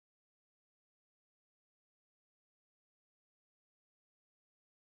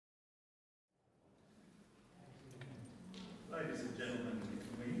Ladies and gentlemen,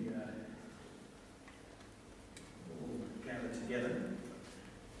 we all gather together.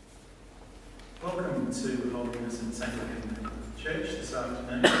 Welcome to Holiness Anglican Church this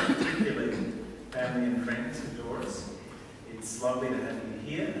afternoon, particularly family and friends of Dora's. It's lovely to have you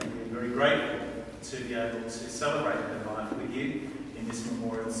here, and we're very grateful to be able to celebrate her life with you in this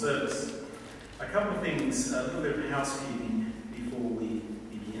memorial service. A couple of things, a little bit of housekeeping before we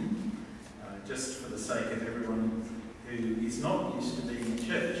begin, just for the sake of everyone who is not used to being in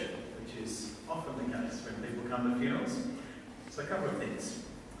church, which is often the case when people come to funerals. So a couple of things.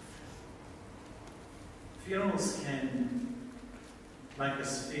 Funerals can make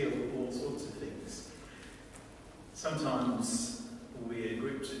us feel all sorts of things. Sometimes we're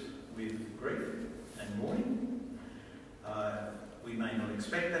gripped with grief and mourning. We may not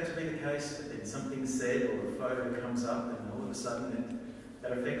expect that to be the case, but then something's said or a photo comes up and all of a sudden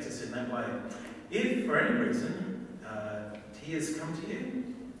that affects us in that way. If, for any reason, tears come to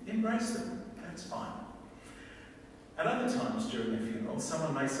you, embrace them. That's fine. At other times during a funeral,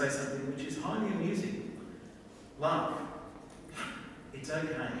 someone may say something which is highly amusing. Laugh. It's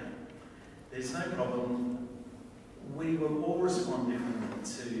okay. There's no problem. We will all respond differently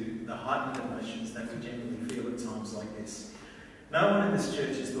to the heightened emotions that we generally feel at times like this. No one in this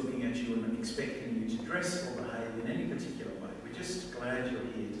church is looking at you and expecting you to dress or behave in any particular way. We're just glad you're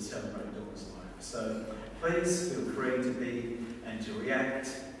here to celebrate Dora's life. So please feel free to be and to react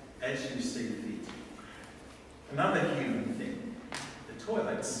as you see fit. Another human thing, the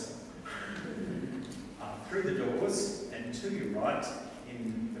toilets are through the doors and to your right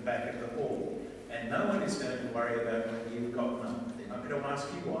in the back of the hall. And no one is going to worry about when you've got none. They're not going to ask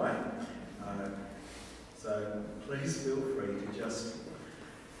you why. So please feel free to just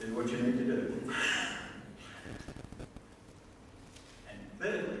do what you need to do. And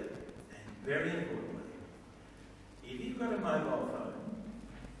thirdly, and very importantly, if you've got a mobile phone,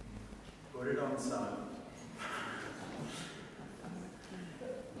 put it on silent.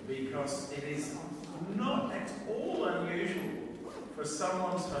 Because it is not at all unusual for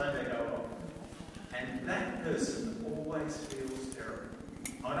someone's phone to go off. And that person always feels terrible.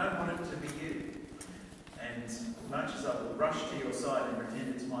 I don't want it to be you. And much as I will rush to your side and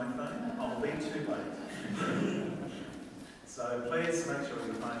pretend it's my phone, I'll be too late. So please make sure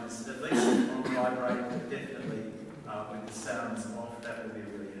your phone is at least on vibrate, but definitely with the sounds off. That will be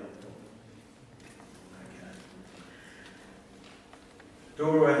really helpful. Okay.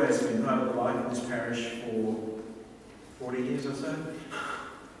 Dora has been part of the life of this parish for 40 years or so,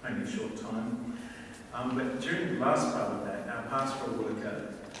 maybe a short time. But during the last part of that, our pastoral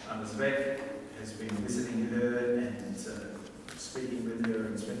worker, Zweck, has been visiting her and speaking with her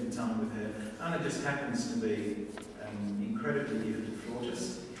and spending time with her. Anna just happens to be an incredibly gifted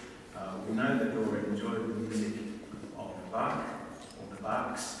flautist. We know that Dora enjoyed the music of Bach, or the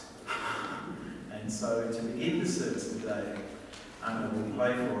Bachs. And so to begin the service today, Anna will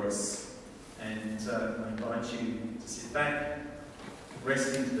play for us, and I invite you to sit back,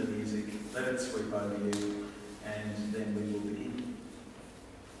 rest into the music, let it sweep over you, and then we will begin.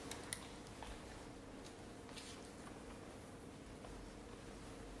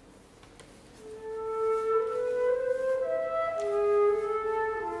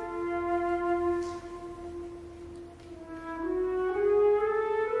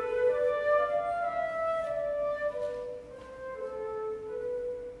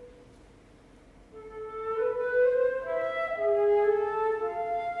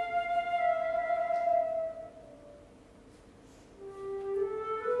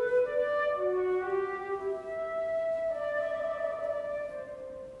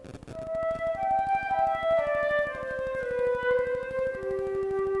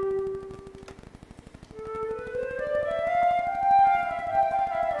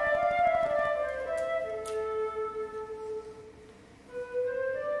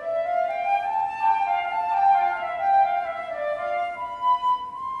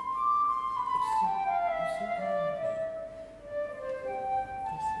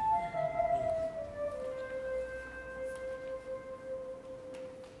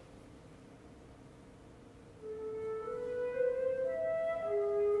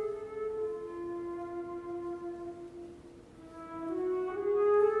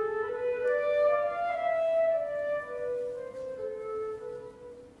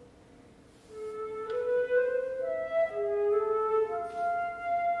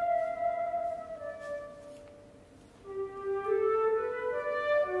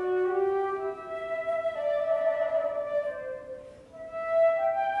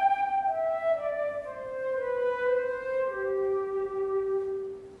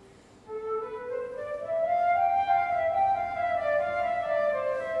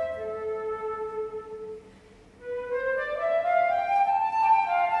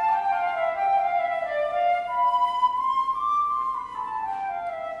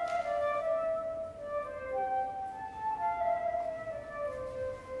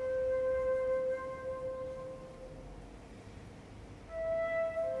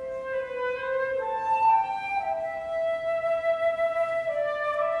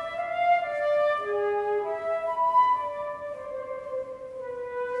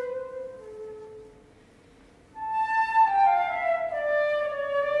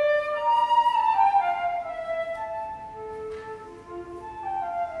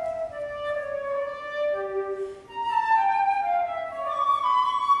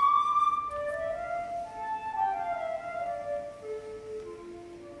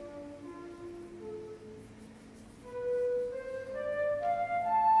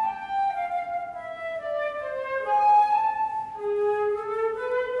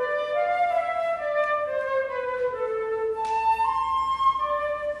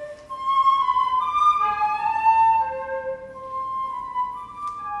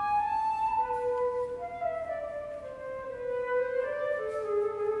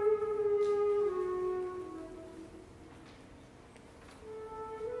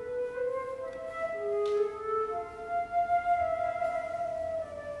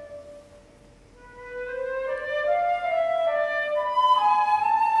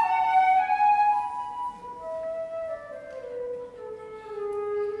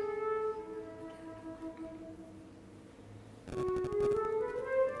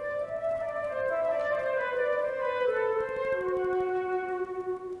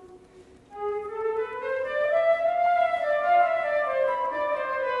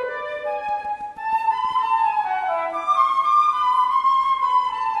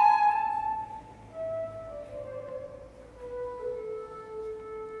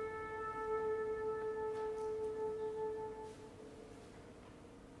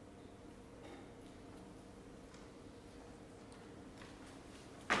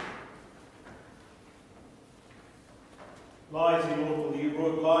 Light immortal, you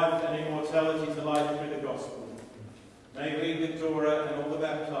brought life and immortality to life through the gospel. May we, with Dora and all the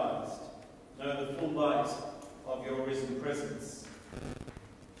baptized, know the full light of your risen presence.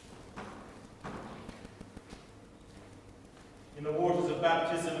 In the waters of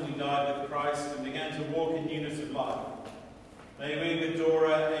baptism we died with Christ and began to walk in newness of life. May we, with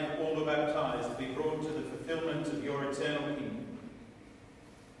Dora and all the baptized, be brought to the fulfillment of your eternal kingdom.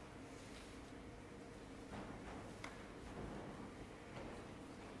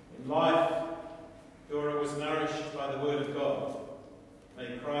 In life, Dora was nourished by the word of God.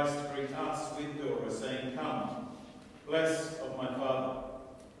 May Christ greet us with Dora, saying, "Come, blessed of my Father."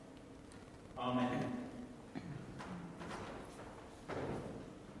 Amen.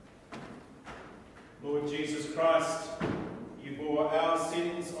 Lord Jesus Christ, you bore our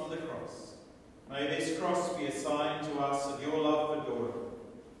sins on the cross. May this cross be a sign to us of your love for Dora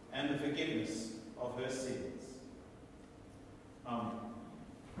and the forgiveness of her sins. Amen.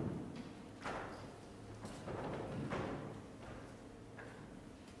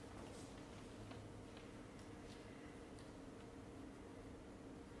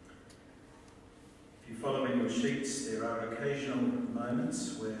 If you follow in your sheets, there are occasional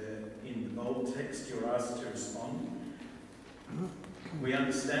moments where in the bold text you're asked to respond. We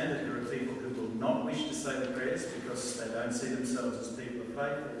understand that there are people who will not wish to say the prayers because they don't see themselves as people of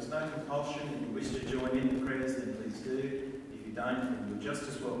faith. There is no compulsion. If you wish to join in the prayers, then please do. If you don't, then you're just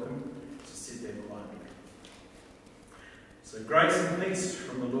as welcome to sit there quietly. So grace and peace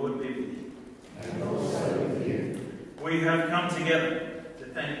from the Lord be with you. And also with you. We have come together to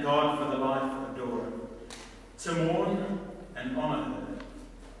thank God for the life of Dora, to mourn and honour her,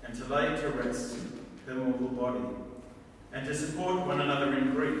 and to lay to rest her mortal body, and to support one another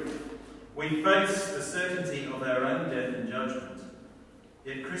in grief. We face the certainty of our own death and judgment.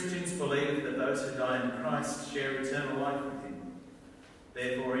 Yet Christians believe that those who die in Christ share eternal life with him.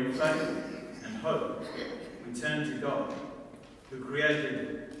 Therefore, in faith and hope, we turn to God, who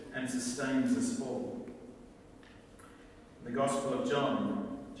created and sustains us all. In the Gospel of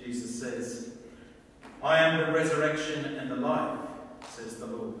John, Jesus says, "I am the resurrection and the life, says the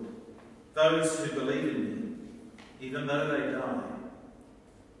Lord. Those who believe in me, even though they die,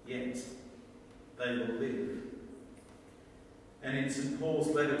 yet they will live." And in St. Paul's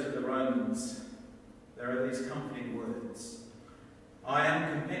letter to the Romans, there are these comforting words. "I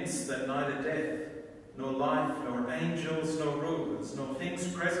am convinced that neither death, nor life, nor angels, nor rulers, nor things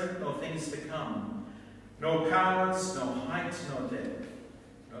present, nor things to come, nor powers, nor height, nor depth,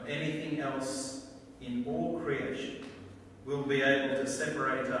 nor anything else in all creation will be able to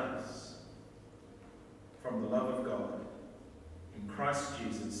separate us from the love of God in Christ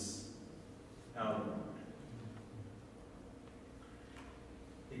Jesus our Lord."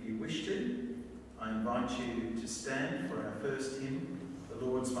 If you wish to, I invite you to stand for our first hymn, "The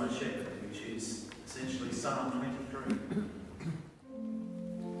Lord's My Shepherd," which is essentially Psalm 23.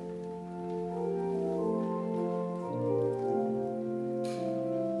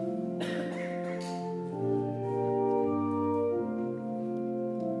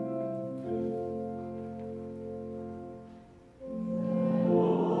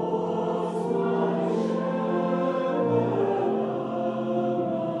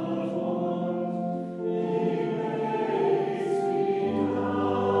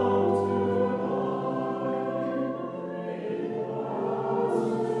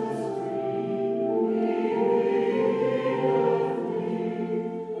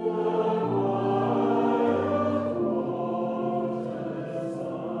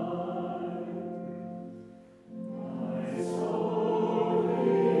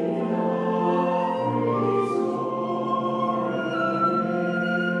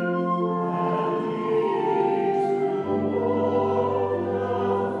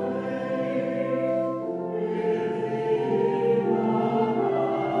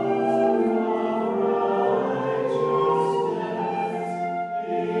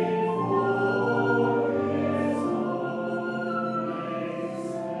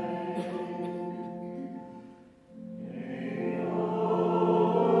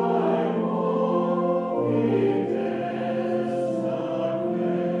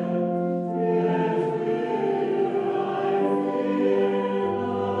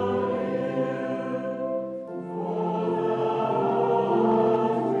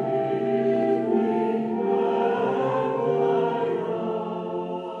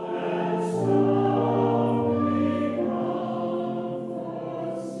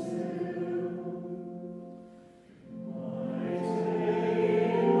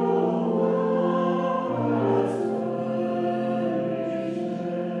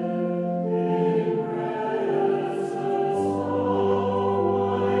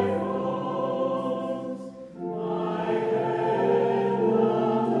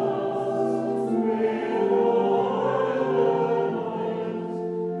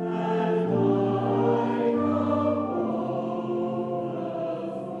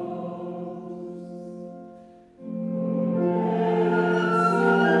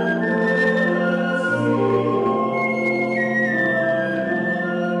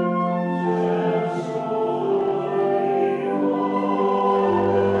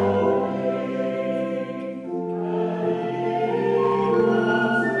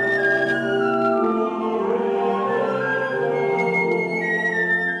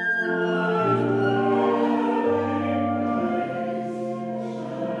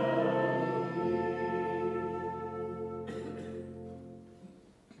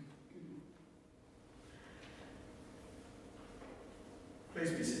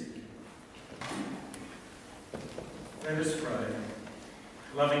 Please be seated. Let us pray.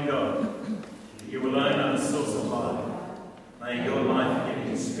 Loving God, you alone are the source of life. May your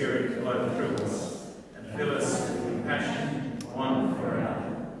life-giving Spirit flow through us and fill us with compassion one for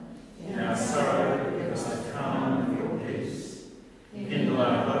another. In our sorrow, give us the calm of your peace. Kindle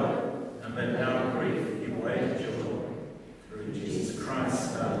our hope and let our grief give way to joy. Through Jesus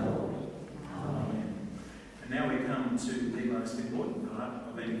Christ our Lord. Amen. And now we come to the most important part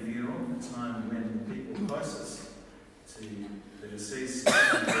of any funeral, the time when the people closest to the deceased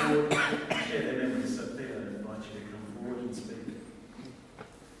come forward and share their memories. So Peter, I invite you to come forward and speak.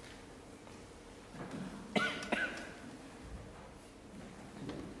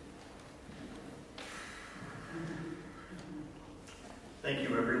 Thank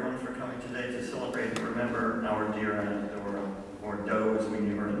you everyone for coming today to celebrate and remember our dear Aunt Dora, or Do as we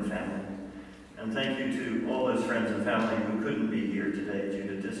knew her in the family. And thank you to all those friends and family who couldn't be here today due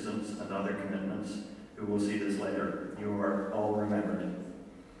to distance and other commitments, who will see this later. You are all remembered.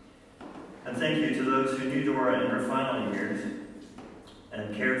 And thank you to those who knew Dora in her final years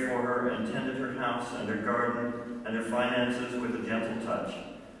and cared for her and tended her house and her garden and her finances with a gentle touch,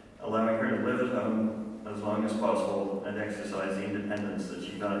 allowing her to live at home as long as possible and exercise the independence that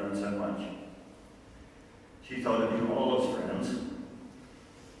she valued so much. She thought of you all as friends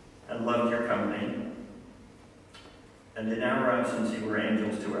and loved your company, and in our absence you were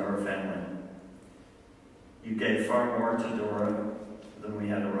angels to our family. You gave far more to Dora than we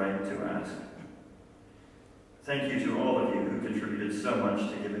had a right to ask. Thank you to all of you who contributed so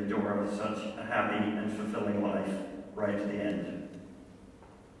much to giving Dora such a happy and fulfilling life right to the end.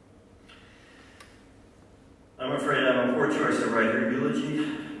 I'm afraid I'm a poor choice to write her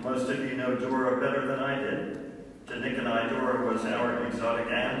eulogy. Most of you know Dora better than I did. To Nick and I, Dora was our exotic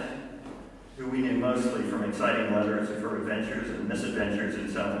aunt, who we knew mostly from exciting letters of her adventures and misadventures in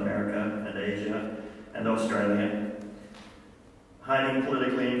South America and Asia and Australia, hiding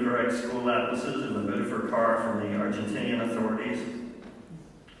politically incorrect school atlases in the boot of her car from the Argentinian authorities,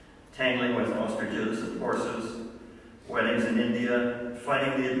 tangling with ostriches and horses, weddings in India,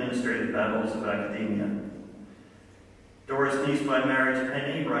 fighting the administrative battles of academia. Dora's niece by marriage,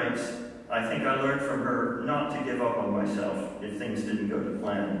 Penny, writes, I think I learned from her not to give up on myself if things didn't go to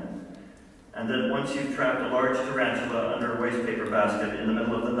plan, and that once you've trapped a large tarantula under a wastepaper basket in the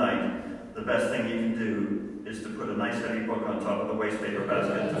middle of the night, the best thing you can do is to put a nice heavy book on top of the wastepaper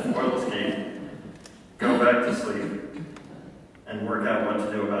basket to foil escape, go back to sleep, and work out what to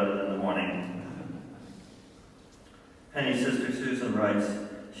do about it in the morning. Penny's sister Susan writes,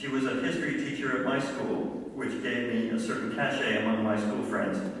 she was a history teacher at my school, which gave me a certain cachet among my school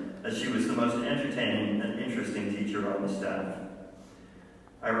friends, as she was the most entertaining and interesting teacher on the staff.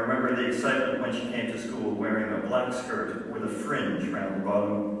 I remember the excitement when she came to school wearing a black skirt with a fringe round the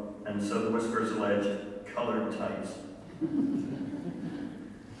bottom, and so the whispers alleged, colored tights.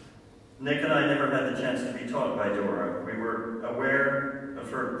 Nick and I never had the chance to be taught by Dora. We were aware of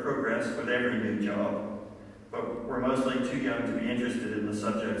her progress with every new job, but were mostly too young to be interested in the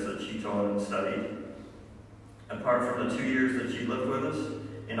subjects that she taught and studied. Apart from the 2 years that she lived with us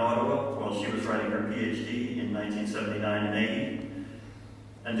in Ottawa while she was writing her PhD in 1979 and 80,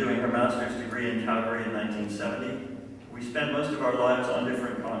 and doing her master's degree in Calgary in 1970, we spent most of our lives on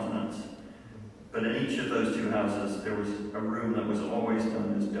different continents. But in each of those two houses, there was a room that was always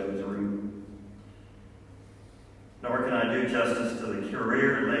known as Do's room. Nor can I do justice to the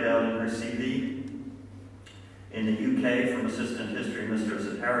career laid out in her CV. In the UK, from assistant history mistress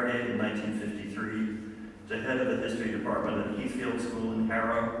at Harrogate in 1953, to head of the history department at Heathfield School in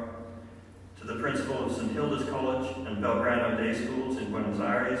Harrow, to the principal of St. Hilda's College and Belgrano Day Schools in Buenos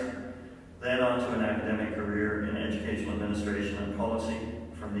Aires, then on to an academic career in educational administration and policy,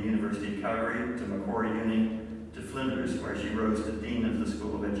 from the University of Calgary to Macquarie Uni to Flinders, where she rose to Dean of the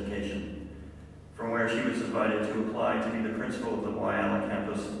School of Education, from where she was invited to apply to be the principal of the Whyalla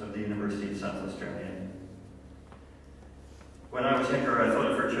campus of the University of South Australia. When I was younger, I thought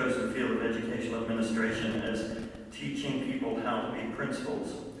of her chosen field of educational administration as teaching people how to be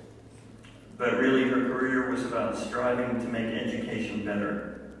principals. But really, her career was about striving to make education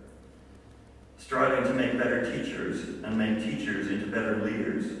better, striving to make better teachers and make teachers into better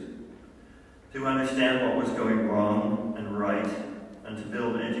leaders, to understand what was going wrong and right, and to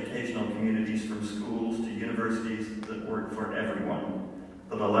build educational communities from schools to universities that worked for everyone,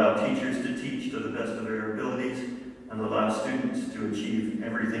 that allow teachers to teach to the best of their abilities and allow students to achieve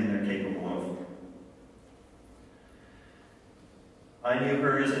everything they're capable of. I knew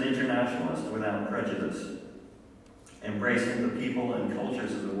her as an internationalist without prejudice, embracing the people and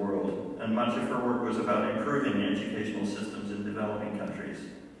cultures of the world, and much of her work was about improving educational systems in developing countries,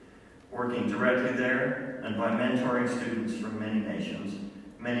 working directly there and by mentoring students from many nations,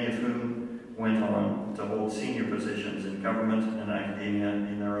 many of whom went on to hold senior positions in government and academia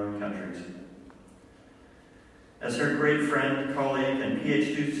in their own countries. As her great friend, colleague, and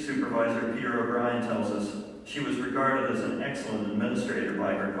PhD supervisor Peter O'Brien tells us, she was regarded as an excellent administrator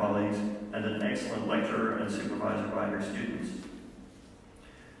by her colleagues and an excellent lecturer and supervisor by her students.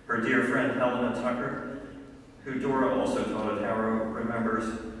 Her dear friend Helena Tucker, who Dora also taught at Harrow, remembers,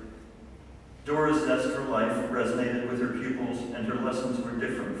 Dora's zest for life resonated with her pupils, and her lessons were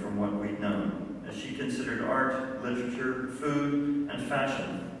different from what we'd known, as she considered art, literature, food, and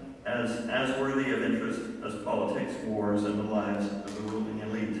fashion as worthy of interest as politics, wars, and the lives of the ruling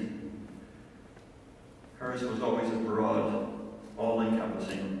elite. Hers was always a broad,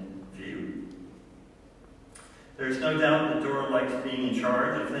 all-encompassing view. There's no doubt that Dora liked being in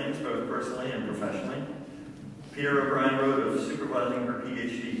charge of things, both personally and professionally. Peter O'Brien wrote of supervising her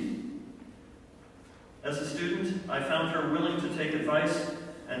PhD. As a student, I found her willing to take advice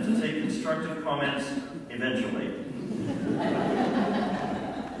and to take constructive comments eventually.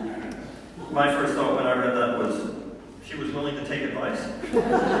 My first thought when I read that was, she was willing to take advice?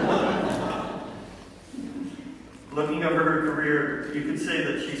 Looking over her career, you could say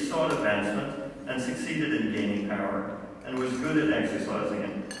that she sought advancement and succeeded in gaining power and was good at exercising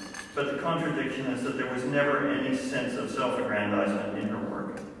it. But the contradiction is that there was never any sense of self-aggrandizement in her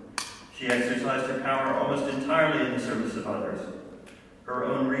work. She exercised her power almost entirely in the service of others. Her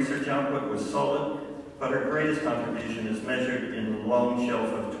own research output was solid, but her greatest contribution is measured in the long shelf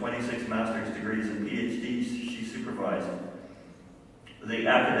of 26 master's degrees and PhDs she supervised, the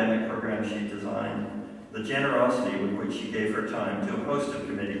academic program she designed, the generosity with which she gave her time to a host of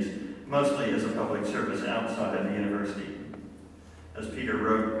committees, mostly as a public service outside of the university. As Peter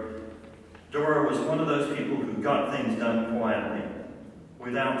wrote, Dora was one of those people who got things done quietly,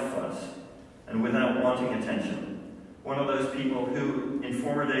 without fuss, and without wanting attention. One of those people who, in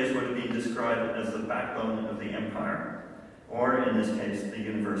former days, would have been described as the backbone of the empire, or, in this case, the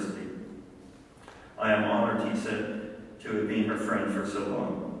university. I am honored, he said, to have been her friend for so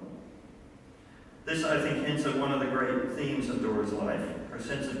long. This, I think, hints at one of the great themes of Dora's life, her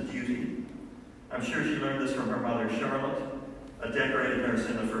sense of duty. I'm sure she learned this from her mother, Charlotte, a decorated nurse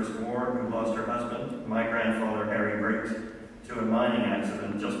in the First War who lost her husband, my grandfather, Harry Briggs, to a mining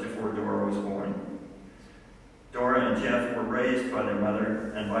accident just before Dora was born. Dora and Jeff were raised by their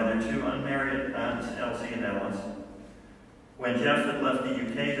mother and by their two unmarried aunts, Elsie and Alice. When Jeff had left the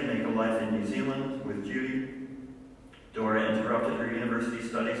UK to make a life in New Zealand with Judy, Dora interrupted her university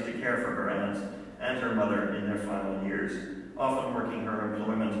studies to care for her aunts and her mother in their final years, often working her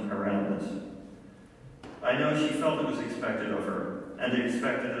employment around this. I know she felt it was expected of her, and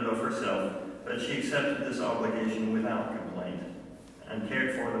expected it of herself, but she accepted this obligation without complaint, and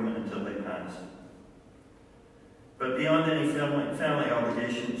cared for them until they passed. But beyond any family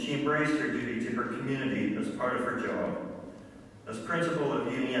obligation, she embraced her duty to her community as part of her job. As principal of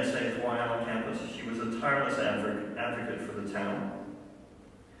UniSA's Waiala campus, she was a tireless advocate for the town,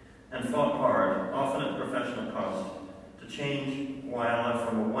 and fought hard, often at professional cost, to change Waiala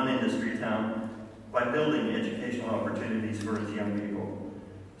from a one-industry town by building educational opportunities for its young people,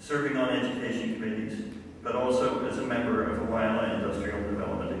 serving on education committees, but also as a member of the Waiala Industrial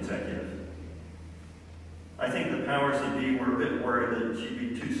Development Executive. I think the powers that be were a bit worried that she'd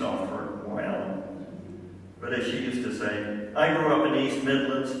be too soft for Waiala. But as she used to say, I grew up in the East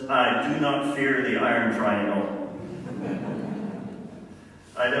Midlands, I do not fear the Iron Triangle.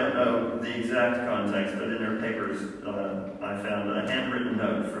 I don't know the exact context, but in her papers, I found a handwritten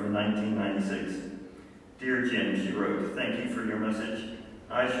note from 1996. Dear Jim, she wrote, thank you for your message.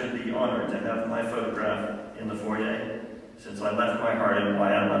 I should be honored to have my photograph in the foyer. Since I left my heart in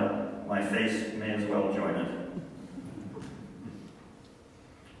Waiala, my face may as well join it.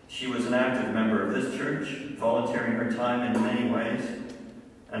 She was an active member of this church, volunteering her time in many ways,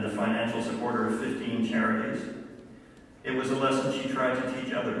 and a financial supporter of 15 charities. It was a lesson she tried to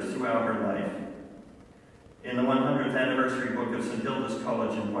teach others throughout her life. In the 100th anniversary book of St. Hilda's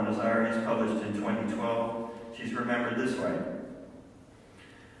College in Buenos Aires, published in 2012, she's remembered this way.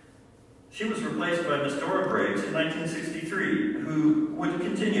 She was replaced by Miss Dora Briggs in 1963, who would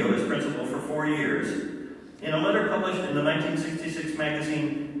continue as principal for 4 years. In a letter published in the 1966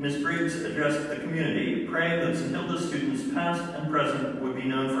 magazine, Miss Briggs addressed the community, praying that St. Hilda's students, past and present, would be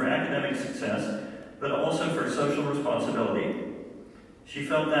known for academic success, but also for social responsibility. She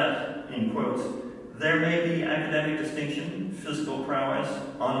felt that, in quotes, there may be academic distinction, physical prowess,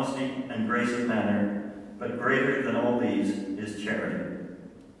 honesty, and grace of manner, but greater than all these is charity.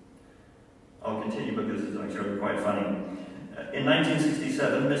 I'll continue because it's actually quite funny. In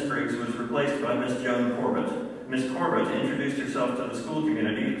 1967, Miss Briggs was replaced by Miss Joan Corbett. Miss Corbett introduced herself to the school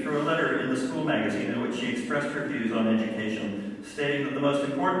community through a letter in the school magazine in which she expressed her views on education, stating that the most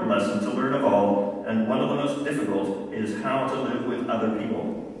important lesson to learn of all, and one of the most difficult, is how to live with other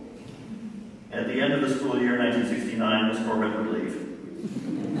people. At the end of the school year 1969, Miss Corbett would leave.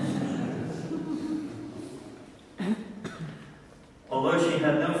 Although she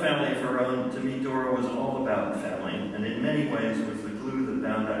had no family of her own, to me Dora was all about family, and in many ways was the glue that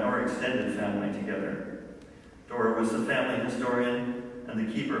bound our extended family together. Dora was the family historian and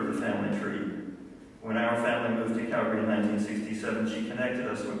the keeper of the family tree. When our family moved to Calgary in 1967, she connected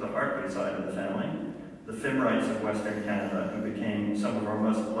us with the Hartley side of the family, the Fimwrights of Western Canada, who became some of our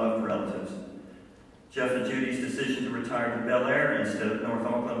most loved relatives. Jeff and Judy's decision to retire to Belair instead of North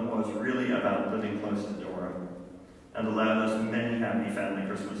Auckland was really about living close to Dora, and allowed us many happy family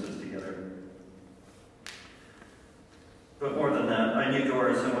Christmases together. But more than that, I knew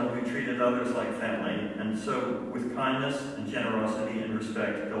Dora as someone who treated others like family, and so, with kindness and generosity and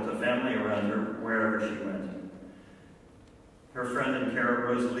respect, built a family around her wherever she went. Her friend and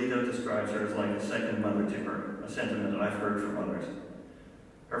carer, Rosalita, describes her as like a second mother to her, a sentiment I've heard from others.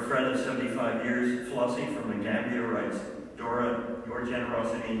 Her friend of 75 years, Flossie from the Gambia, writes, "Dora, your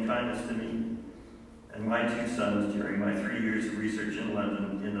generosity and kindness to me and my two sons during my 3 years of research in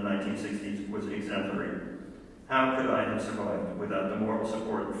London in the 1960s was exemplary. How could I have survived without the moral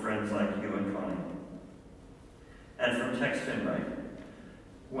support of friends like you and Connie?" And from Tex Finwright,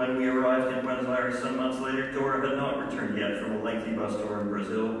 "When we arrived in Buenos Aires some months later, Dora had not returned yet from a lengthy bus tour in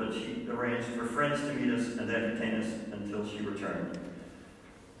Brazil, but she arranged for friends to meet us and entertain us until she returned.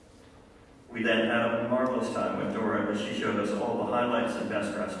 We then had a marvelous time with Dora as she showed us all the highlights and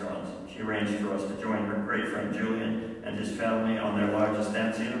best restaurants. She arranged for us to join her great friend Julian and his family on their large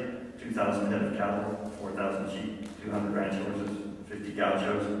estancia, 2,000 head of cattle, 4,000 sheep, 200 ranch horses, 50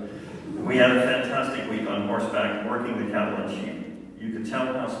 gauchos. We had a fantastic week on horseback working the cattle and sheep. You could tell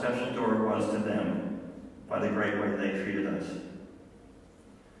how special Dora was to them by the great way they treated us."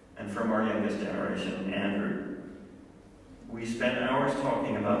 And from our youngest generation, Andrew, "We spent hours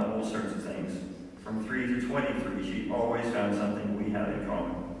talking about all sorts of things. From 3 to 23, she always found something we had in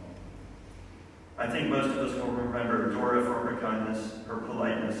common." I think most of us will remember Dora for her kindness, her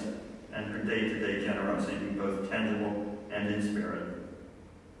politeness, and her day-to-day generosity, both tangible and in spirit.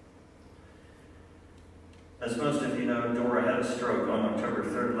 As most of you know, Dora had a stroke on October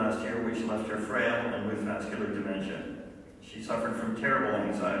 3rd last year, which left her frail and with vascular dementia. She suffered from terrible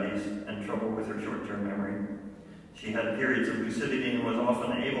anxieties and trouble with her short-term memory. She had periods of lucidity and was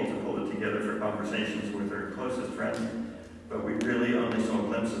often able to pull it together for conversations with her closest friends, but we really only saw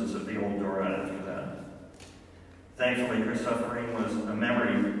glimpses of the old Dora after that. Thankfully, her suffering was a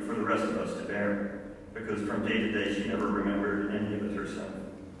memory for the rest of us to bear, because from day to day she never remembered any of it herself.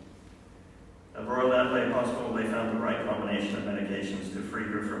 At Royal Adelaide Hospital, they found the right combination of medications to free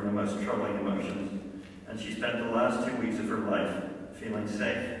her from the most troubling emotions, and she spent the last 2 weeks of her life feeling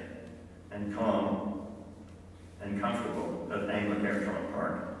safe and calm and comfortable at Anglican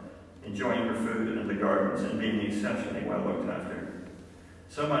Park, enjoying her food and the gardens and being exceptionally well looked after.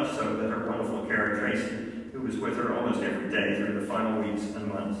 So much so that her wonderful carer, Tracy, who was with her almost every day through the final weeks and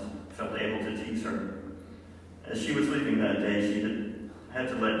months, felt able to tease her. As she was leaving that day, she had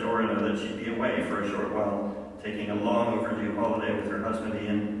to let Dora know that she'd be away for a short while, taking a long overdue holiday with her husband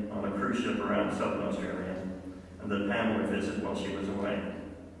Ian on a cruise ship around Southern Australia, and that Pam would visit while she was away.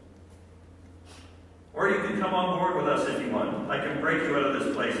 "Or you can come on board with us if you want. I can break you out of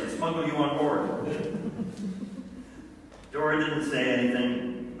this place and smuggle you on board." Dora didn't say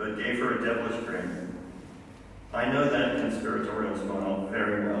anything, but gave her a devilish grin. I know that conspiratorial smile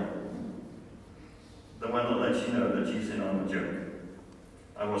very well. The one that lets you know that she's in on the joke.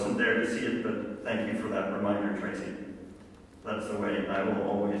 I wasn't there to see it, but thank you for that reminder, Tracy. That's the way I will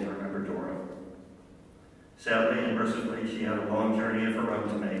always remember Dora. Sadly and mercifully, she had a long journey of her own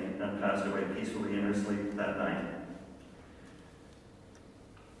to make and passed away peacefully in her sleep that night.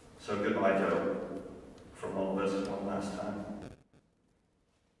 So goodbye, Joe, from all of us one last time.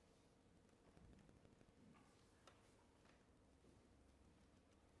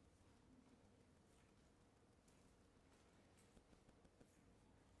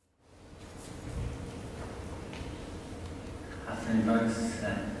 Afternoon, folks.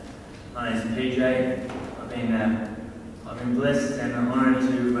 My name is PJ. I've been blessed and honoured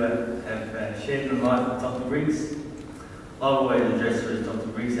to have shared the life with Dr. Briggs. I've always addressed her as Dr.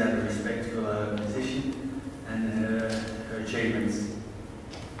 Briggs out of respect for her position and her achievements.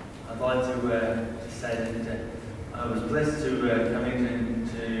 I'd like to say that I was blessed to come in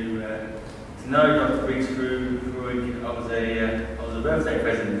to know Dr. Briggs through I was a birthday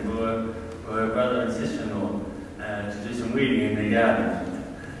present for her brother and sister-in-law to do some weeding in their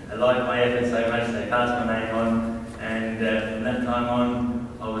garden. They liked my effort so much they passed my name on, and from that time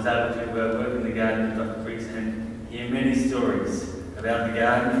on I was able to work in the garden with Dr. Briggs and hear many stories about the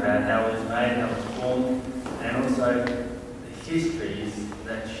garden, about how it was made, how it was formed, and also the histories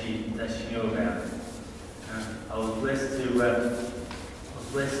that she knew about. I was blessed to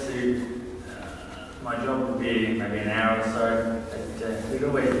my job would be maybe an hour or so, but we'd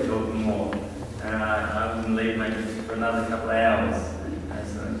always be talking more. I wouldn't leave maybe for another couple of hours.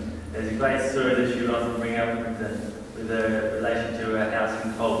 So there's a great story that she would often bring up with a relation to her house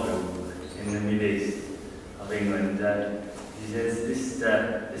in Poco in the mid-east of England. She says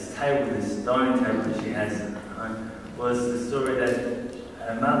this table, this dining table that she has at home, was the story that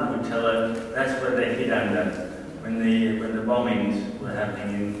her mother would tell her that's where they hid under when the bombings were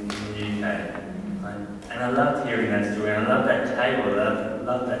happening in the UK. And I loved hearing that story, and I loved that table, I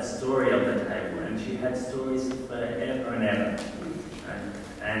loved that story of the table, and she had stories forever and ever.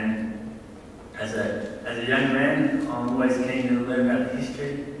 And as a young man, I'm always keen to learn about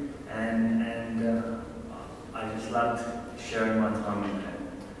history, and I just loved sharing my time with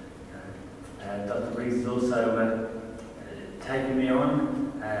her. Dr. Briggs has also taken me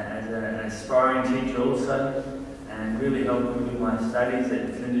on as an aspiring teacher also, and really helped me with my studies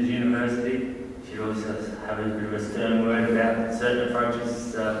at Flinders University. She'd always have a bit of a stern word about certain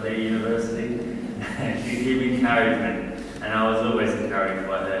approaches of the university, and she'd give encouragement, and I was always encouraged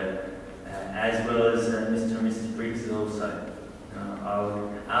by her, as well as Mr. and Mrs. Briggs also.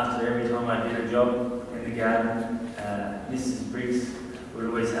 After every time I did a job in the garden, Mrs. Briggs would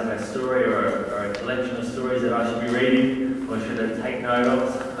always have a story or a collection of stories that I should be reading or should I take note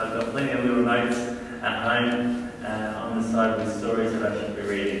of. I've got plenty of little notes at home on the side with stories that I should be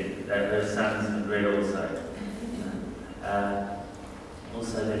reading, that her sons would read also.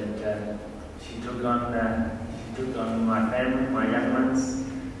 Also that she took on my family, my young ones,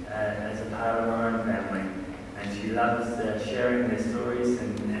 as a part of her own family. And she loves sharing their stories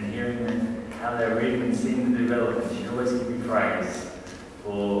and hearing how they read and seem to develop. And she always gives me praise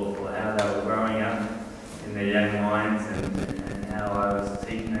for how they were growing up in their young minds and how I was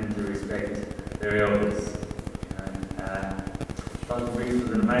teaching them to respect their elders. Dr. Briggs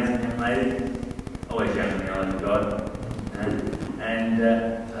was an amazing young lady, always young in the eyes of God, and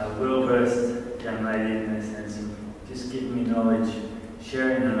a well-versed young lady in the sense of just giving me knowledge,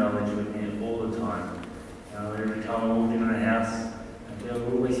 sharing her knowledge with me all the time. Every time I walked into the house, there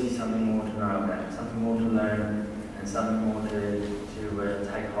would always be something more to know about, something more to learn, and something more to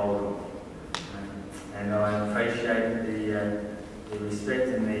take hold of. And I appreciate the respect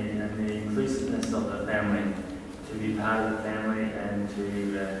and the inclusiveness of the family, to be part of the family and to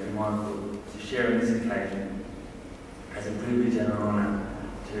be mindful to share in this occasion as a privilege and an honour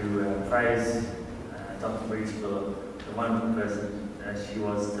to praise Dr. Briggs for the wonderful person that she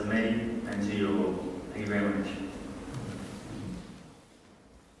was to me and to you all. Thank you very much.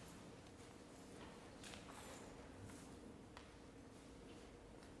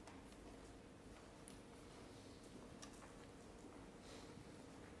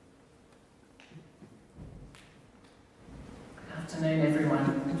 Good afternoon, everyone.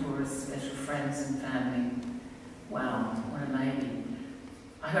 Dora's special friends and family. Wow, what a lady.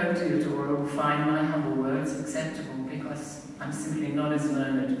 I hope dear Dora will find my humble words acceptable, because I'm simply not as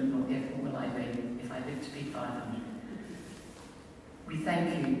learned, nor ever will I be, if I live to be 500. We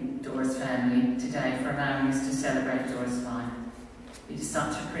thank you, Dora's family, today for allowing us to celebrate Dora's life. It is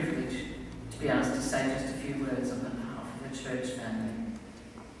such a privilege to be asked to say just a few words on behalf of the church family.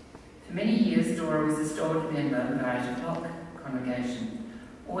 For many years, Dora was a stalwart member of our 8 o'clock congregation,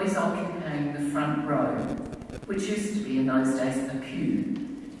 always occupying the front row, which used to be in those days a pew,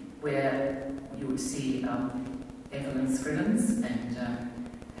 where you would see Evelyn Scrivens and her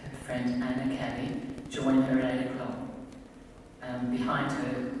friend Anna Caddy join her at 8 o'clock. Behind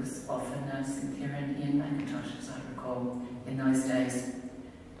her was often Cynthia and Ian McConachy, as I recall, in those days.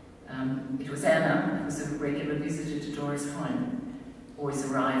 It was Anna who was a regular visitor to Dora's home, always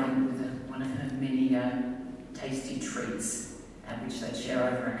arriving with one of her many tasty treats, which they'd share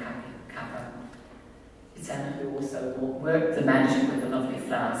over a cuppa. It's Anna who also worked the magic with the lovely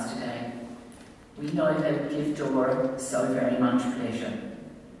flowers today. We know they would give Dora so very much pleasure.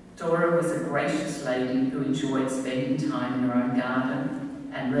 Dora was a gracious lady who enjoyed spending time in her own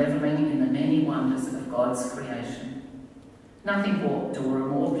garden and revelling in the many wonders of God's creation. Nothing brought Dora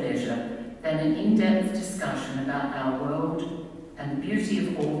more pleasure than an in-depth discussion about our world and the beauty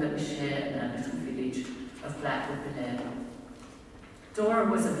of all that we share in our little village of Blackwood, Belair.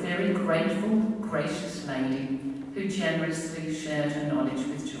 Dora was a very grateful, gracious lady who generously shared her knowledge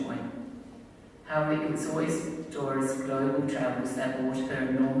with joy. However, it was always Dora's global travels that brought her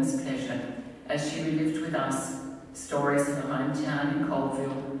enormous pleasure as she relived with us stories of her hometown in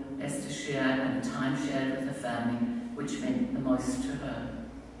Colville, Leicestershire, and the time shared with her family, which meant the most to her.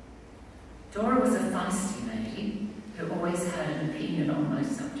 Dora was a feisty lady who always had an opinion on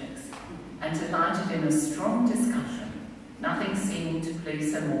most subjects and delighted in a strong discussion, nothing seeming to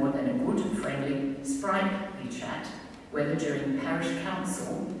please her more than a good, friendly, sprightly chat, whether during parish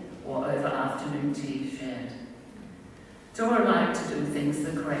council or over afternoon tea shared. Dora liked to do things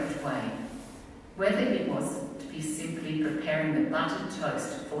the correct way, whether it was to be simply preparing the buttered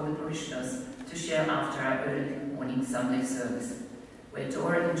toast for the parishioners to share after our early morning Sunday service, where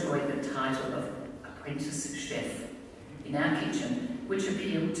Dora enjoyed the title of apprentice chef in our kitchen, which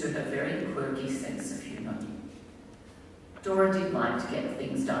appealed to her very quirky sense of humour. Dora did like to get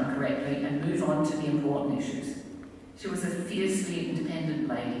things done correctly and move on to the important issues. She was a fiercely independent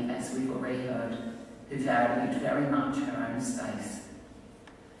lady, as we've already heard, who valued very much her own space.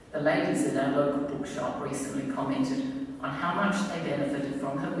 The ladies at our local bookshop recently commented on how much they benefited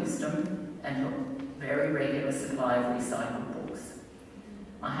from her wisdom and her very regular supply of recycled books.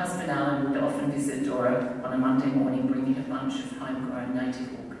 My husband Alan would often visit Dora on a Monday morning, bringing a bunch of homegrown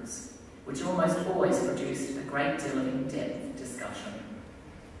native orchids, which almost always produced a great deal of in-depth discussion.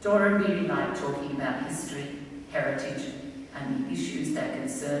 Dora really liked talking about history, heritage, and the issues that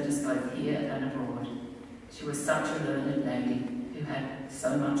concerned us both here and abroad. She was such a learned lady who had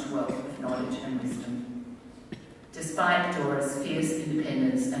so much wealth of knowledge and wisdom. Despite Dora's fierce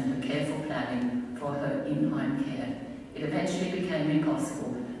independence and her careful planning for her in-home care, it eventually became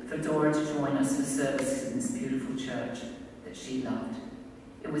impossible for Dora to join us for services in this beautiful church that she loved.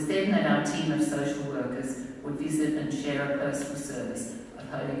 It was then that our team of social workers would visit and share a personal service of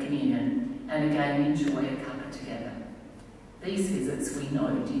Holy Communion and again enjoy a cuppa together. These visits, we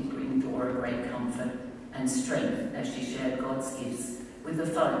know, did bring Dora great comfort and strength as she shared God's gifts with the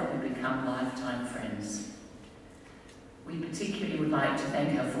folk who become lifetime friends. We particularly would like to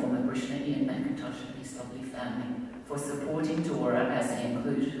thank our former parishioner Ian McConachy and his lovely family for supporting Dora as they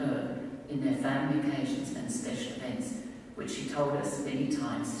included her in their family occasions and special events, which she told us many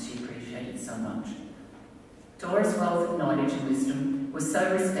times she appreciated so much. Dora's wealth of knowledge and wisdom was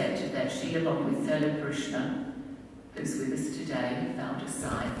so respected that she, along with fellow parishioner, who's with us today, Valda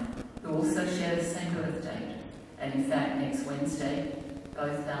Sai, who also share the same birthday, and in fact next Wednesday,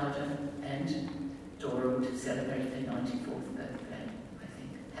 both Valda and Dora would celebrate their 94th birthday, I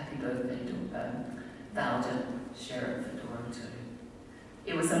think. Happy birthday, Valda, share it for Dora too.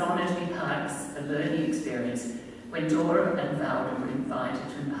 It was an honour to be part of a learning experience when Dora and Valda were invited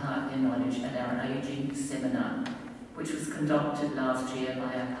to impart their knowledge at our ageing seminar, which was conducted last year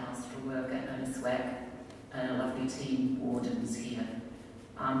by our pastoral worker, Zweck, and a lovely team, wardens here.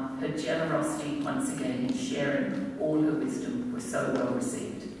 Her generosity, once again, in sharing all her wisdom was so well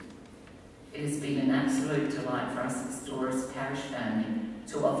received. It has been an absolute delight for us as Dora's parish family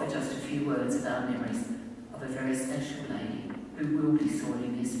to offer just a few words of our memories of a very special lady who will be sorely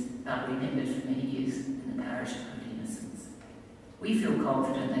missed, but remembered for many years in the parish of Holy Innocents. We feel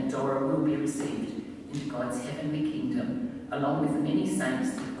confident that Dora will be received into God's heavenly kingdom, along with the many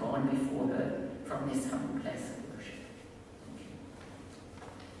saints that have gone before her from this humble place of worship. Thank you.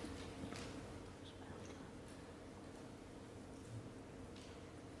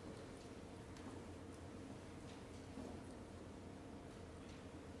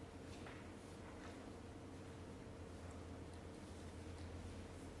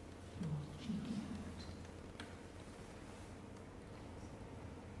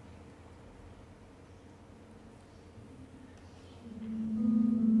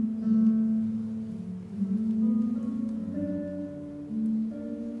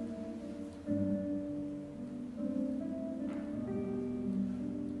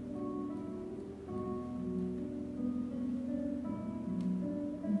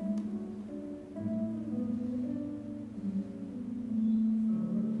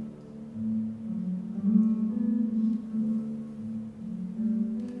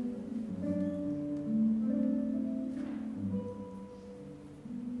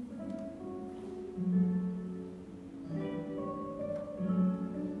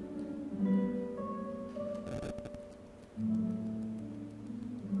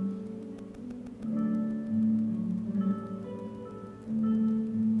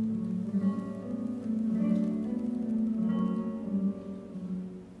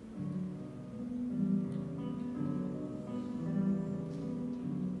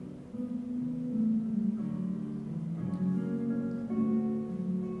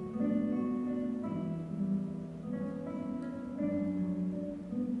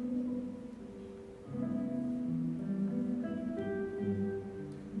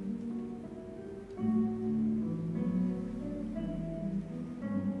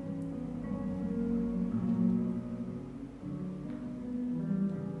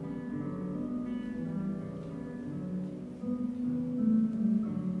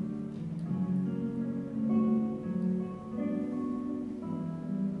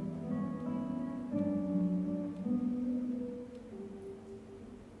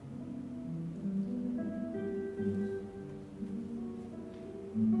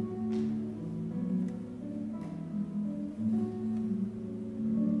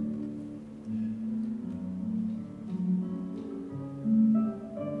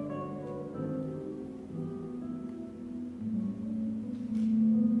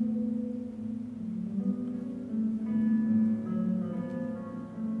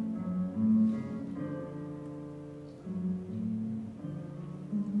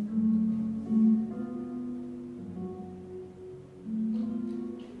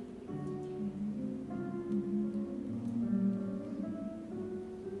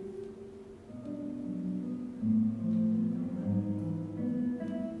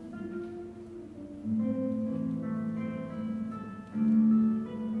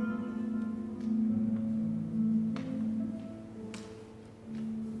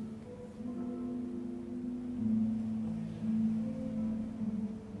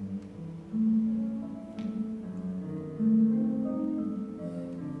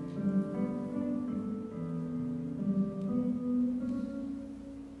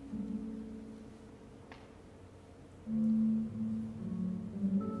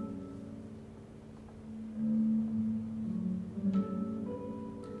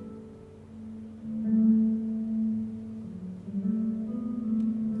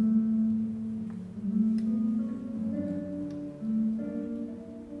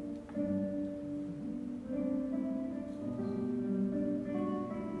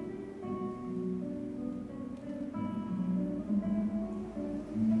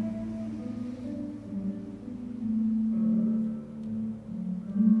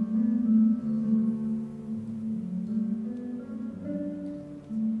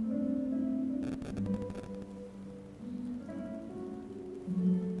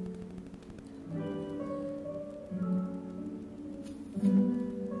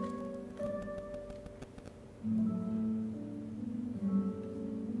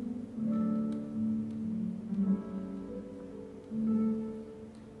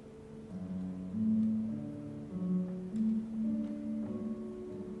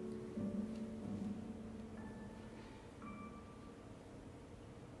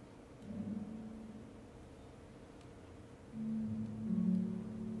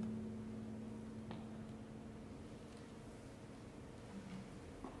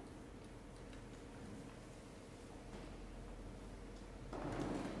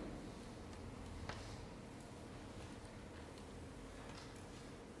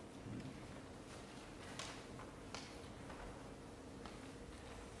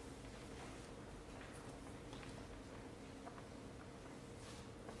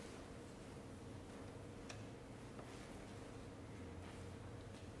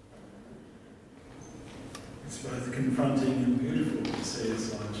 both confronting and beautiful to see a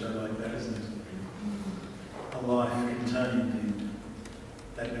slideshow like that, isn't it? A life contained in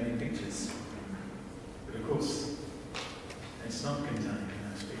that many pictures. But of course, it's not contained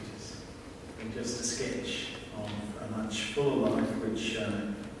in those pictures. They're just a sketch of a much fuller life which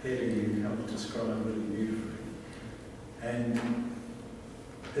Peter, you helped describe really beautifully. And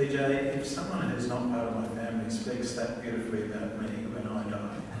PJ, if someone who's not part of my family speaks that beautifully about me when I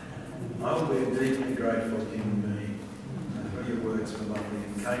die, I will be a deeply grateful human being. Your words were lovely.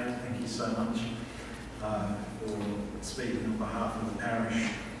 And Kate, thank you so much for speaking on behalf of the parish.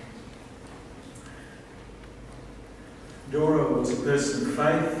 Dora was a person of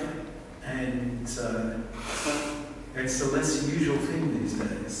faith, and it's a less usual thing these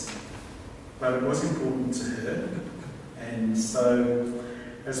days. But it was important to her, and so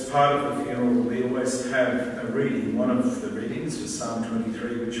as part of the funeral we always have a reading. One of the readings was Psalm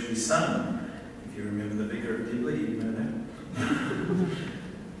 23, which we sung. If you remember the Vicar of Dibley, you know that.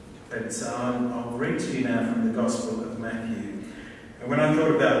 But I'll read to you now from the Gospel of Matthew. And when I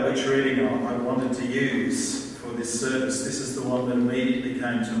thought about which reading I wanted to use for this service, this is the one that immediately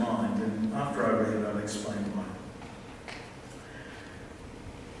came to mind. And after I read it, I'll explain why.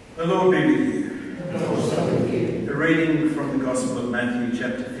 The Lord be with you. And also with you. A reading from the Gospel of Matthew,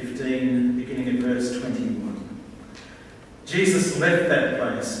 chapter 15, beginning at verse 21. Jesus left that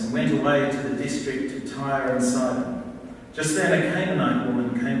place and went away to the district of Tyre and Sidon. Just then a Canaanite woman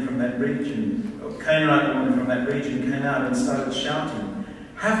from that region came out and started shouting,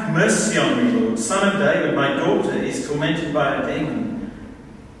 "Have mercy on me, Lord, Son of David, my daughter is tormented by a demon."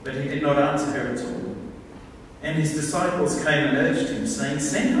 But he did not answer her at all. And his disciples came and urged him, saying,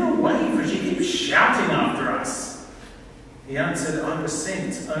 "Send her away, for she keeps shouting after us." He answered, "I was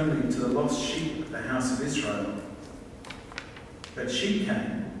sent only to the lost sheep of the house of Israel." But she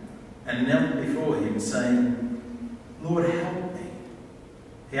came and knelt before him, saying, "Lord, help me."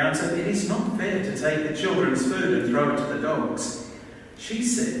 He answered, "It is not fair to take the children's food and throw it to the dogs." She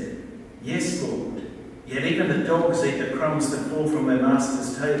said, "Yes, Lord, yet even the dogs eat the crumbs that fall from their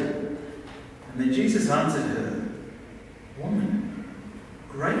master's table." And then Jesus answered her, "Woman,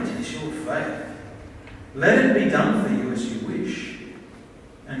 great is your faith. Let it be done for you as you wish."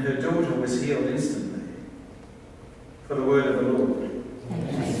 And her daughter was healed instantly. For the word of the Lord.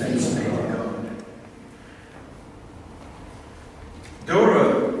 Thanks be to God.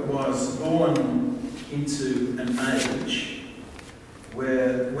 Dora was born into an age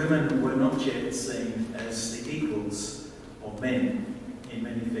where women were not yet seen as the equals of men in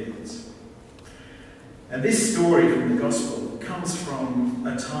many fields. And this story from the Gospel comes from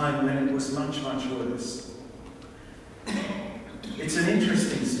a time when it was much, much worse. It's an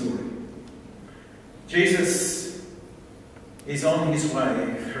interesting story. Jesus is on his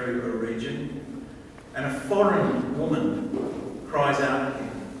way through a region, and a foreign woman cries out at him.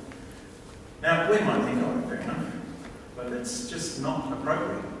 Now, we might think, "Oh, fair enough," but it's just not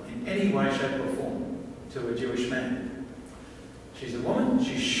appropriate in any way, shape or form to a Jewish man. She's a woman,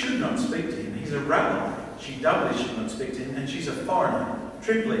 she should not speak to him. He's a rabbi, she doubly should not speak to him, and she's a foreigner.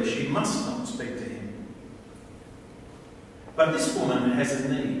 Triply, she must not speak to him. But this woman has a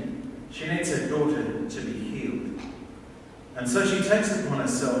need. She needs her daughter to be healed. And so she takes upon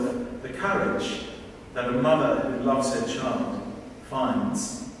herself the courage that a mother who loves her child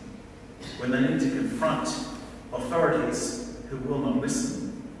finds when they need to confront authorities who will not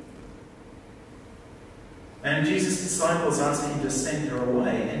listen. And Jesus' disciples ask him to send her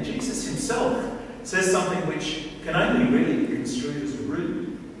away, and Jesus himself says something which can only really be construed as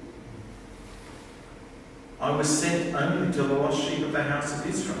rude. "I was sent only to the lost sheep of the house of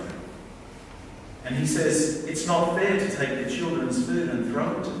Israel." And he says, it's not fair to take the children's food and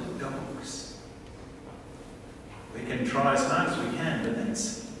throw it to the dogs. We can try as hard as we can, but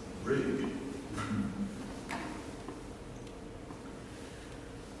that's rude.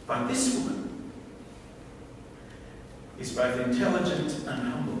 But this woman is both intelligent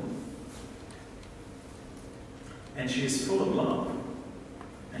and humble. And she is full of love.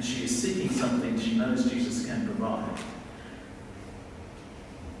 And she is seeking something she knows Jesus can provide.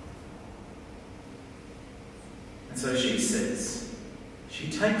 And so she says,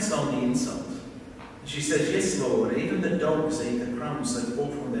 she takes on the insult. She says, "Yes, Lord, even the dogs eat the crumbs that fall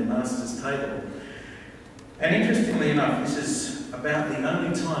from their master's table." And interestingly enough, this is about the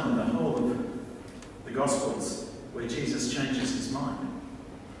only time in the whole of the Gospels where Jesus changes his mind.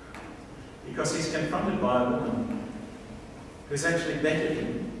 Because he's confronted by a woman who's actually bettered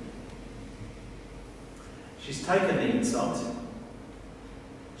him. She's taken the insult,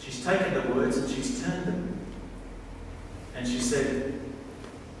 she's taken the words and she's turned them. And she said,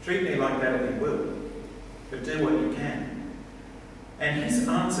 "Treat me like that if you will." but do what you can. And his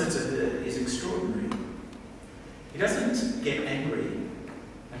answer to her is extraordinary. He doesn't get angry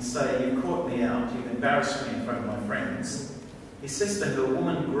and say, "You've caught me out, you've embarrassed me in front of my friends." He says to her,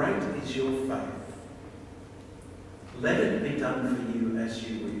 "Woman, great is your faith. Let it be done for you as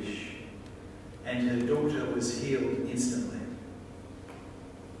you wish." And her daughter was healed instantly.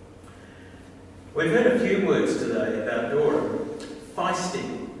 We've heard a few words today about Dora.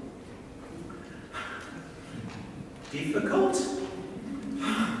 Feisty. Difficult.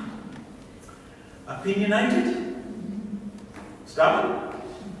 Opinionated. Stubborn.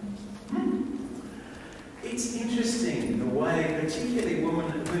 It's interesting the way, particularly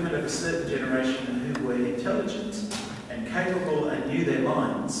women of a certain generation who were intelligent and capable and knew their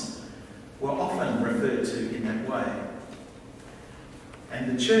minds, were often referred to in that way.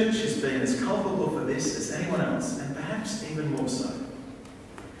 And the church has been as culpable for this as anyone else, and perhaps even more so.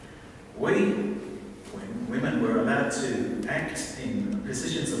 When women were allowed to act in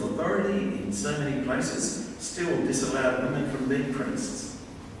positions of authority in so many places, still disallowed women from being priests.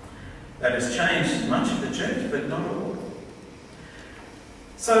 That has changed much of the church, but not all.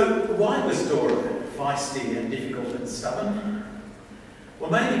 So why was Dora feisty and difficult and stubborn?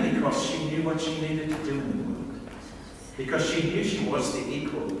 Well, maybe because she knew what she needed to do in the world. Because she knew she was the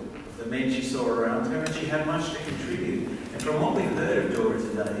equal of the men she saw around her, and she had much to contribute. And from what we've heard of Dora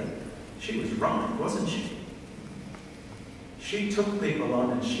today, she was right, wasn't she? She took people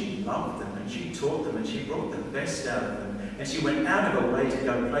on and she loved them and she taught them and she brought the best out of them. And she went out of her way to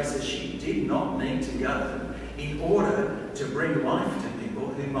go places she did not need to go in order to bring life to people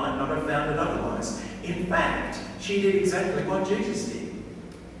who might not have found it otherwise. In fact, she did exactly what Jesus did.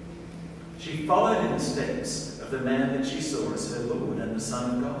 She followed in the steps of the man that she saw as her Lord and the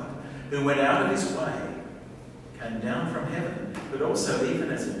Son of God, who went out of his way, came down from heaven, but also, even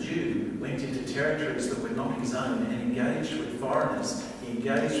as a Jew, went into territories that were not his own and engaged with foreigners. He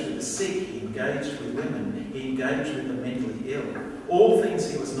engaged with the sick, he engaged with women, he engaged with the mentally ill. All things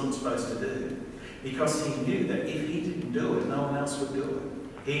he was not supposed to do, because he knew that if he didn't do it, no one else would do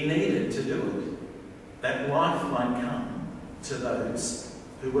it. He needed to do it, that life might come to those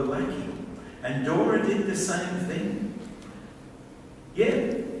who were lacking. And Dora did the same thing.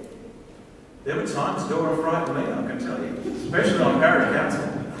 Yeah, there were times Dora frightened me, I can tell you, especially on parish council.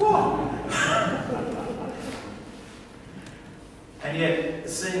 And yet,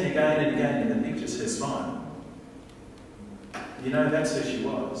 seeing again and again in the pictures her smile, you know, that's who she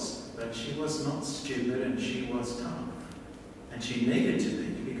was. But she was not stupid and she was tough. And she needed to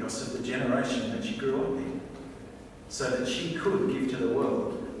be because of the generation that she grew up in, so that she could give to the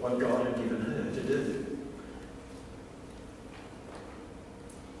world what God had given her to do.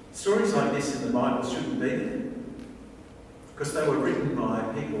 Stories like this in the Bible shouldn't be there, because they were written by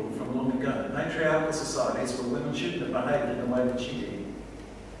people from long ago. Patriarchal societies where women shouldn't have behaved in the way that she did.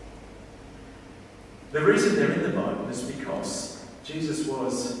 The reason they're in the Bible is because Jesus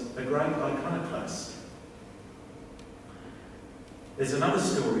was a great iconoclast. There's another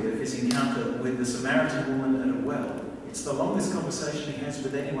story of his encounter with the Samaritan woman at a well. It's the longest conversation he has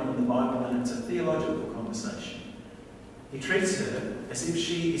with anyone in the Bible, and it's a theological conversation. He treats her as if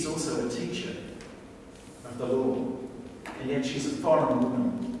she is also a teacher of the law, and yet she's a foreign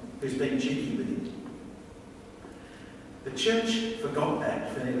woman who's been cheeky with him. The church forgot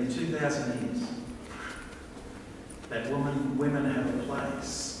that for nearly 2,000 years. That women have a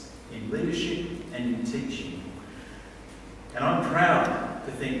place in leadership and in teaching. And I'm proud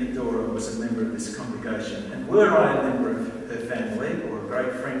to think that Dora was a member of this congregation. And were I a member of her family or a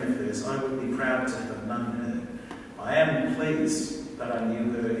great friend of hers, I would be proud to have known her. I am pleased that I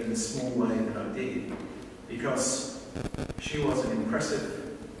knew her in the small way that I did, because she was an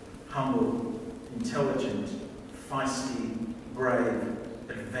impressive, humble, intelligent, feisty, brave,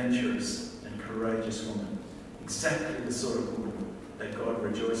 adventurous and courageous woman. Exactly the sort of woman that God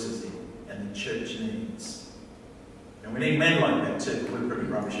rejoices in and the church needs. And we need men like that too. We're pretty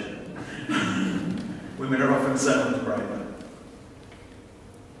rubbish at it. Women are often so much braver.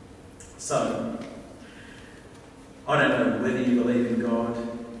 So, I don't know whether you believe in God.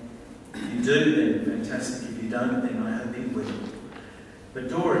 If you do, then fantastic. If you don't, then I hope you will. But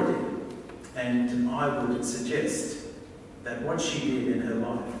Dora did. And I would suggest that what she did in her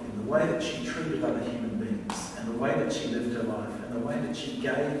life, in the way that she treated other human beings, and the way that she lived her life, and the way that she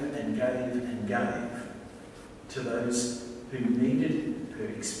gave and gave and gave to those who needed her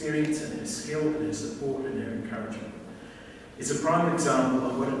experience and her skill and her support and her encouragement, is a prime example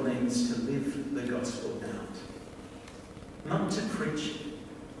of what it means to live the gospel out. Not to preach it,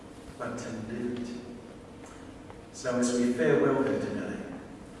 but to live it. So as we farewell her today,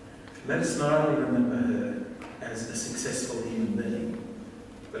 let us not only remember her, as a successful human being,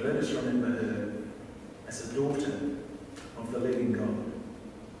 but let us remember her as a daughter of the living God,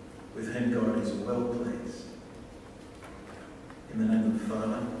 with whom God is well pleased. In the name of the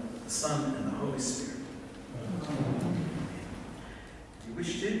Father, the Son, and the Holy Spirit. Amen. If you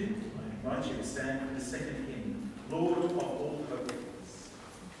wish to, I invite you to stand for the second hymn, Lord of all hope.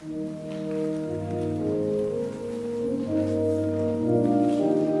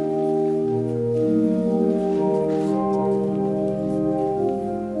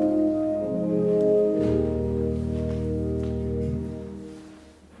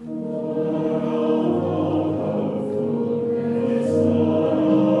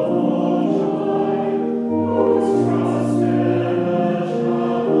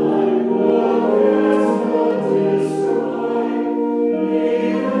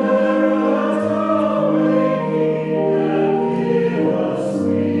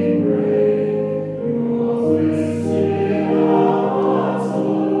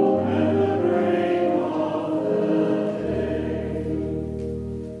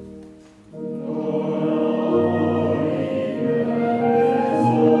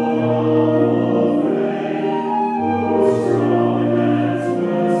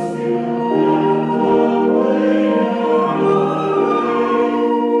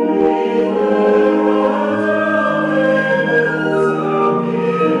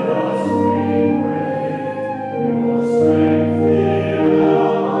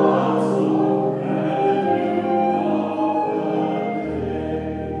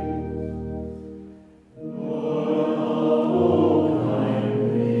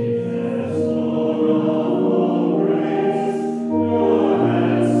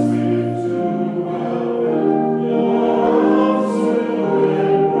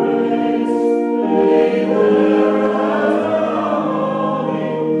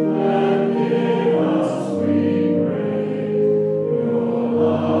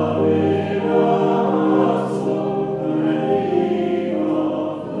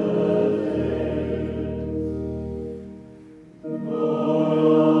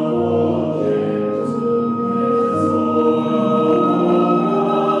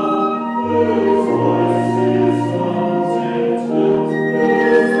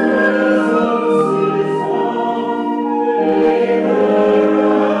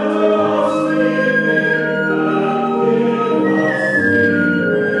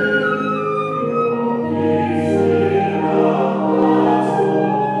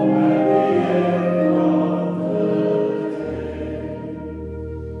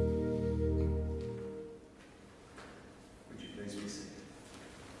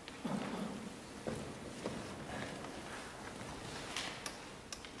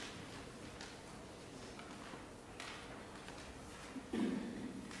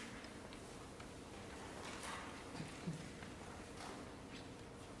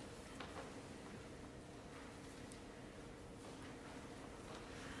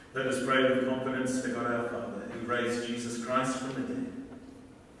 Let us pray with confidence to God our Father, who raised Jesus Christ from the dead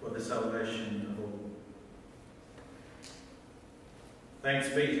for the salvation of all. Thanks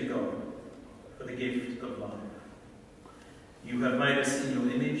be to God for the gift of life. You have made us in your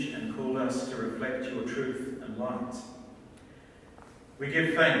image and called us to reflect your truth and light. We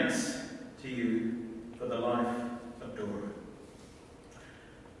give thanks to you for the life of Dora.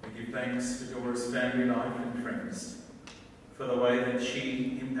 We give thanks for Dora's family life and friends, for the way that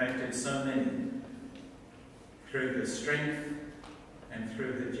she impacted so many through her strength and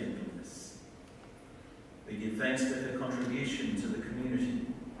through her gentleness. We give thanks for her contribution to the community,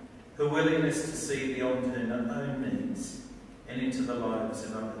 her willingness to see beyond her own needs and into the lives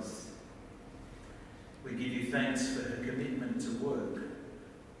of others. We give you thanks for her commitment to work,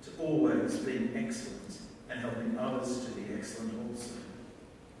 to always being excellent and helping others to be excellent also.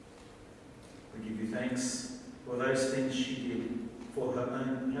 We give you thanks for those things she did for her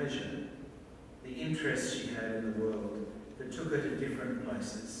own pleasure, the interests she had in the world that took her to different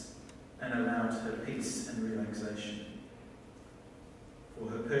places and allowed her peace and relaxation, for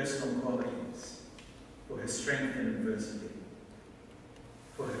her personal qualities, for her strength in adversity,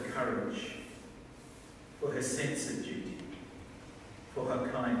 for her courage, for her sense of duty, for her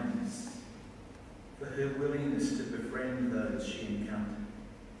kindness, for her willingness to befriend those she encountered,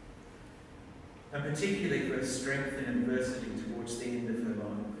 and particularly for her strength in adversity towards the end of her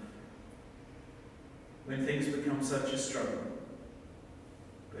life, when things become such a struggle,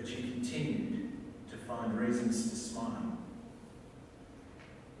 but she continued to find reasons to smile.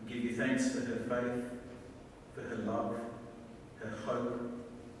 We give you thanks for her faith, for her love, her hope,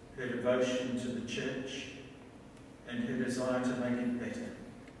 her devotion to the church, and her desire to make it better.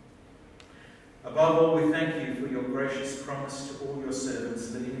 Above all, we thank you for gracious promise to all your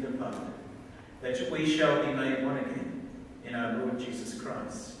servants living and departed, that we shall be made one again in our Lord Jesus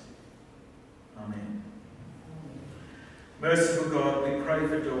Christ. Amen. Merciful God, we pray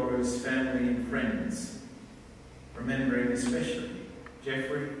for Dora's family and friends, remembering especially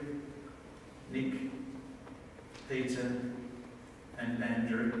Jeffrey, Nick, Peter, and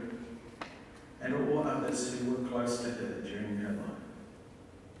Andrew, and all others who were close to her during her life,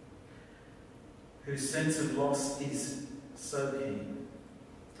 whose sense of loss is so keen.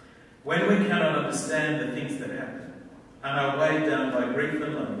 When we cannot understand the things that happen and are weighed down by grief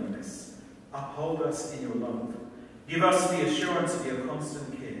and loneliness, uphold us in your love. Give us the assurance of your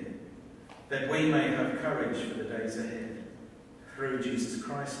constant care, that we may have courage for the days ahead. Through Jesus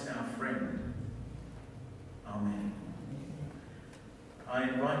Christ, our friend. Amen. I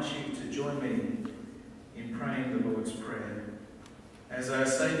invite you to join me in praying the Lord's Prayer. As our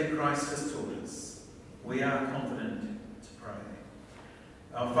Saviour Christ has taught us, we are confident to pray.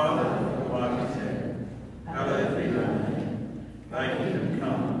 Our Father, who art in heaven, hallowed be thy name. Thy kingdom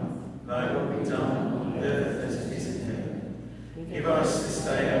come, thy will be done on earth as it is in heaven. Give us this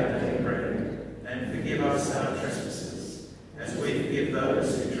day our daily bread, and forgive us our trespasses, as we forgive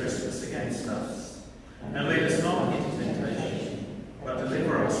those who trespass against us. And lead us not into temptation, but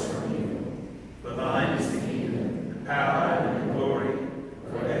deliver us from evil. For thine is the kingdom, the power, and the glory,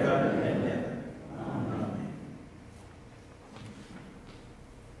 forever and ever. Amen.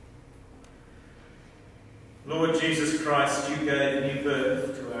 Lord Jesus Christ, you gave new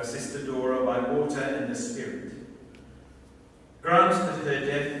birth to our sister Dora by water and the Spirit. Grant that her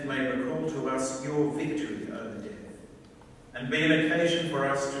death may recall to us your victory over death, and be an occasion for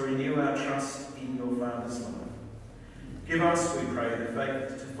us to renew our trust in your Father's love. Give us, we pray, the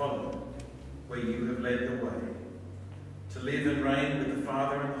faith to follow where you have led the way, to live and reign with the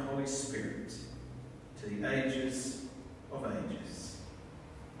Father and the Holy Spirit, to the ages of ages.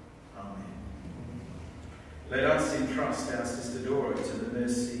 Amen. Let us entrust our sister Dora to the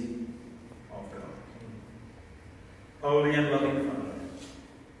mercy of God. Holy and loving Father,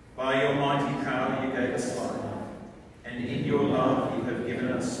 by your mighty power you gave us life, and in your love you have given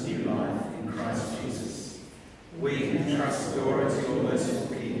us new life in Christ Jesus. We entrust Dora to your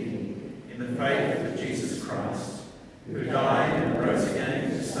merciful keeping in the faith of Jesus Christ, who died and rose again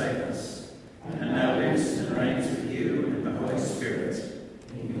to save us, and now lives and reigns with you and the Holy Spirit,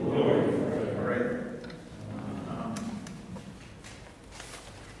 in glory forever. Amen.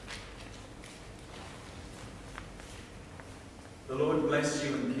 The Lord bless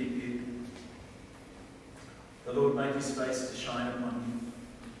you and keep you. The Lord make his face to shine upon you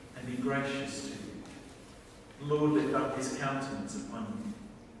and be gracious to you. The Lord lift up his countenance upon you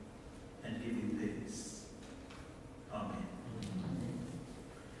and give you peace. Amen.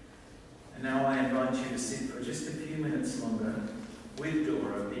 And now I invite you to sit for just a few minutes longer with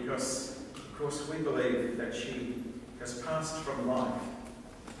Dora, because, of course, we believe that she has passed from life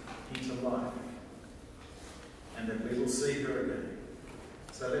into life, and that we will see her again.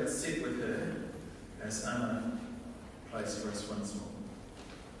 So let's sit with her as Anna plays for us once more.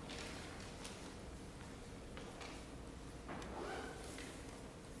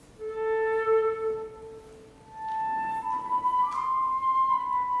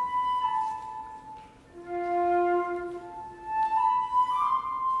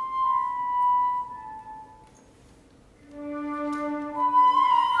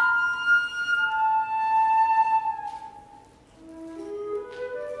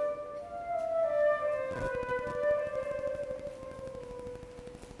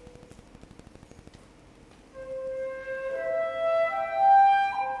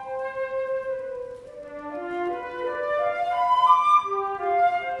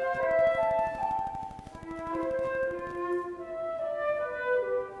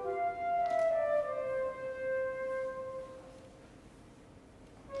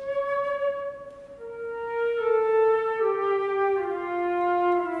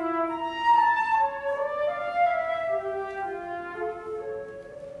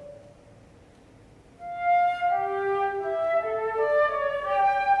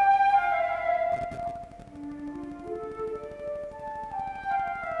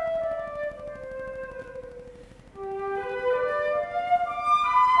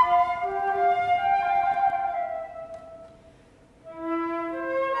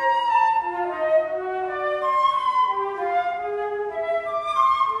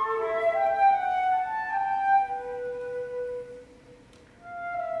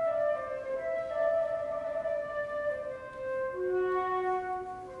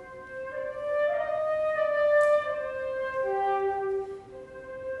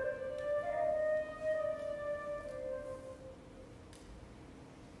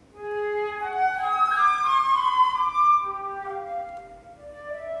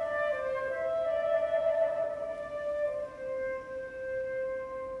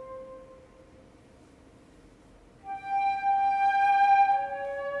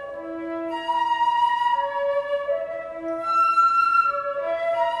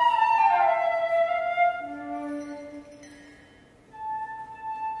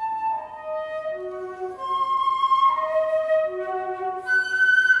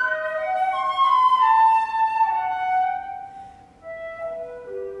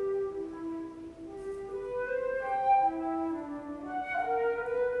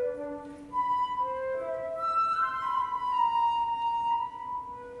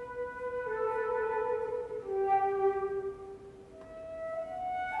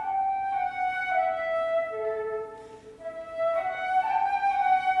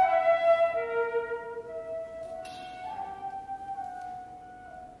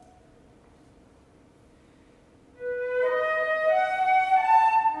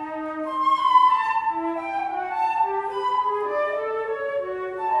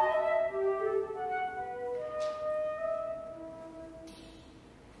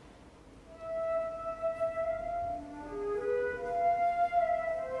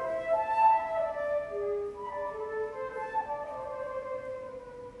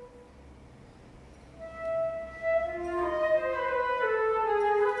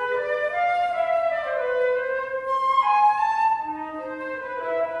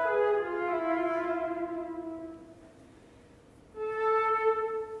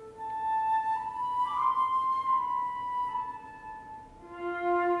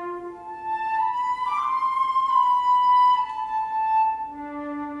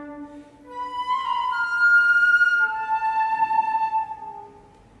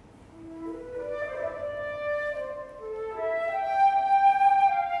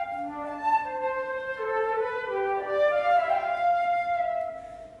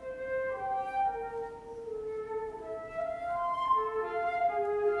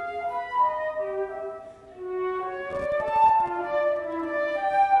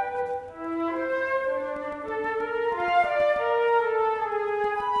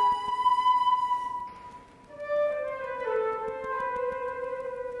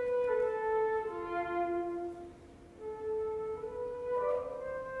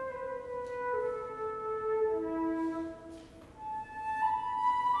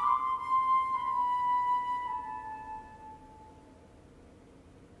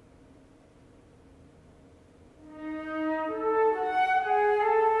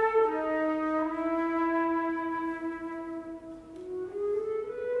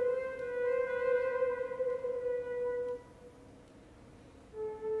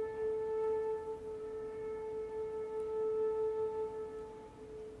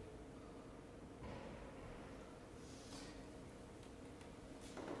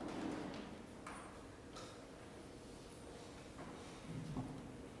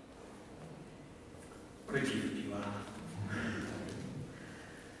 What a gift you are.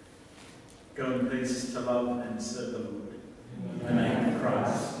 Go in peace to love and serve the Lord. In the name of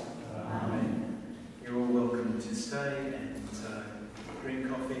Christ. Amen. You're all welcome to stay and drink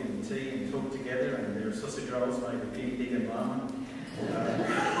coffee and tea and talk together, and there are sausage rolls made with guinea pig and llama.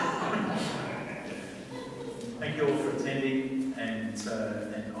 Thank you all for attending and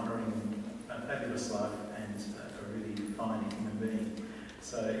honouring a fabulous life and a really fine human being.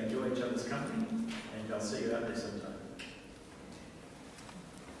 So enjoy each other's company, and I'll see you out there sometime.